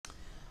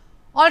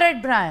All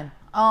right, Brian,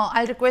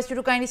 I'll request you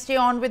to kindly stay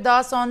on with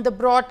us on the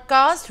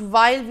broadcast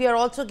while we are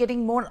also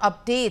getting more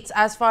updates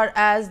as far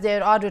as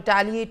there are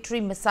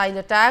retaliatory missile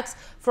attacks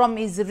from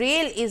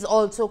Israel is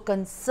also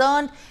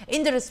concerned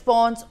in the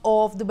response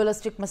of the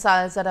ballistic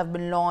missiles that have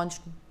been launched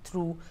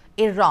through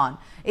Iran.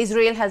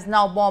 Israel has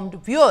now bombed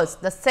viewers,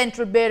 the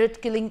central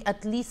Beirut, killing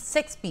at least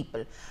 6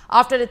 people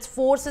after its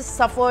forces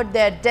suffered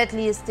their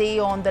deadliest day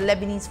on the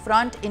Lebanese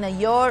front in a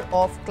year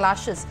of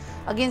clashes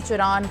against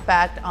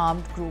Iran-backed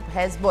armed group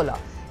Hezbollah.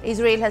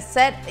 Israel has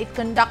said it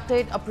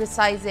conducted a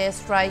precise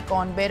airstrike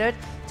on Beirut.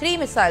 3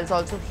 missiles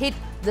also hit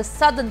the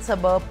southern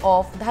suburb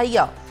of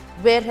Dahiyeh,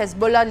 where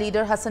Hezbollah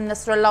leader Hassan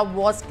Nasrallah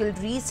was killed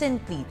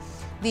recently.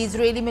 The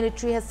Israeli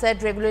military has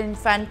said regular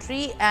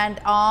infantry and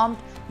armed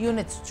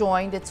units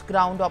joined its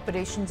ground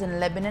operations in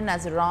Lebanon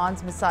as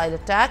Iran's missile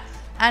attack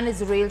and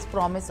Israel's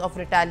promise of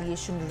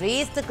retaliation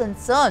raised the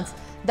concerns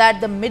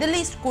that the Middle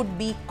East could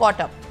be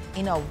caught up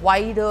in a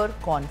wider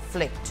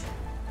conflict.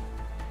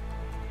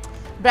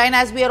 Brian,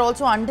 as we are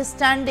also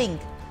understanding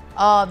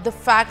the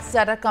facts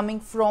that are coming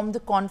from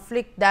the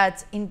conflict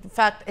that's in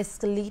fact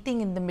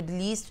escalating in the Middle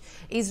East,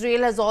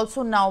 Israel has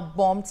also now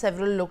bombed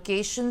several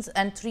locations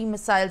and 3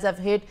 missiles have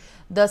hit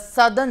the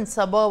southern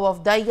suburb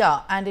of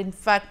Dahiyeh, and in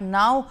fact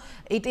now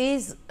it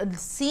is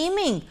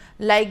seeming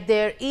like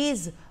there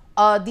is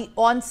the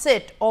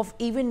onset of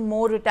even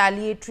more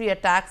retaliatory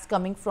attacks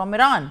coming from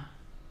Iran.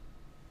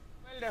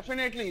 Well,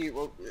 definitely.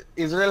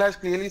 Israel has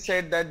clearly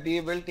said that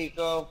they will take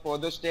a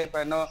further step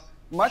and a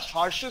much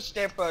harsher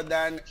step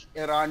than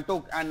Iran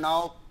took, and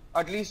now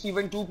at least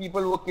even 2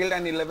 people were killed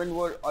and 11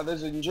 were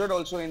others injured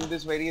also in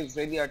this very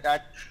Israeli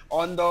attack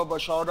on the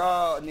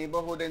Bashara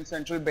neighborhood in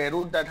central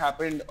Beirut that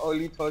happened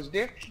early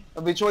Thursday,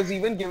 which was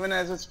even given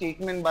as a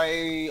statement by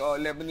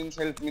Lebanon's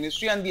health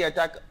ministry, and the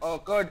attack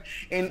occurred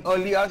in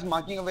early hours,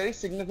 marking a very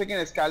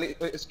significant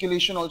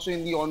escalation also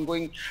in the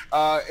ongoing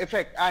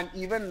effect. And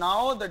even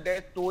now the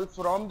death toll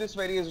from this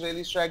very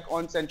Israeli strike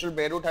on central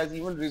Beirut has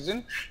even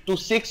risen to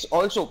 6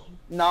 also.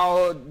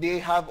 Now they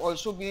have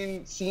also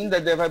been seen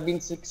that there have been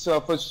 6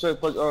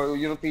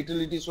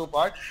 fatalities so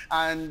far,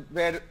 and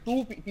where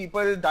 2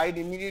 people died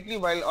immediately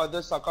while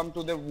others succumbed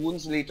to their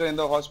wounds later in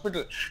the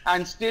hospital,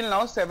 and still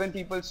now 7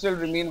 people still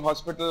remain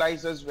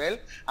hospitalized as well.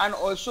 And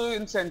also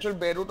in central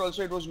Beirut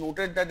also it was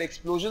noted that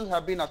explosions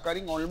have been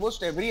occurring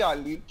almost every hour,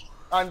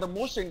 and the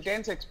most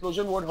intense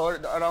explosion was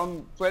heard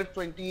around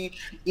 12:20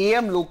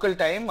 a.m. local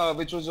time,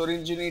 which was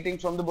originating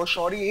from the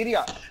Boshari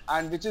area,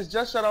 and which is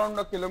just around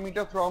a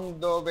kilometer from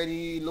the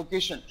very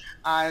location.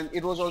 And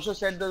it was also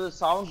said that the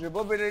sound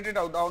reverberated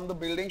out down the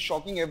building,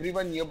 shocking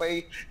everyone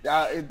nearby.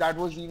 That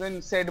was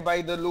even said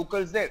by the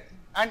locals there.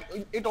 And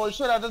it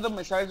also the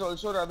missiles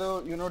also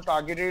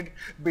targeted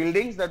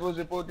buildings that was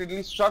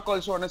reportedly struck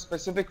also on a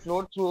specific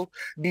floor. So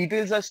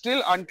details are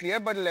still unclear,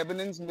 but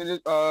Lebanon's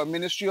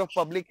Ministry of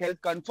Public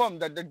Health confirmed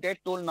that the death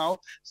toll now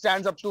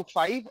stands up to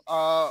 5,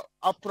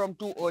 up from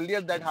 2 earlier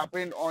that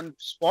happened on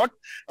spot,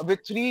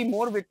 with 3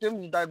 more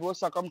victims that were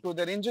succumbed to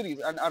their injuries,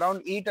 and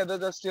around 8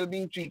 others are still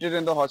being treated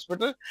in the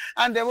hospital.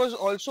 And there was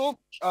also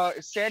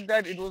said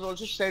that it was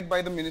also said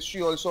by the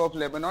ministry also of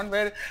Lebanon,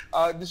 where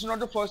this is not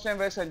the first time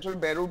where central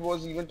Beirut was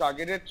even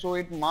targeted, so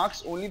it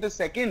marks only the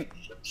 2nd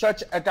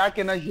such attack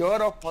in a year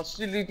of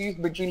hostilities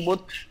between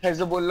both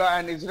Hezbollah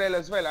and Israel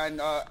as well.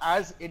 And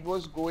as it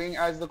was going,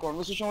 as the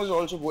conversation was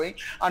also going,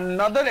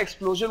 another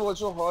explosion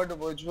also heard,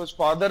 which was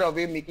farther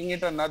away, making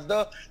it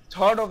another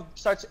 3rd of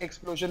such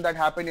explosion that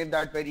happened in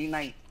that very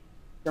night.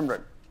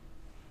 Simran.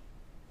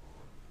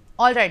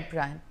 All right,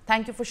 Brian,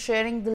 thank you for sharing the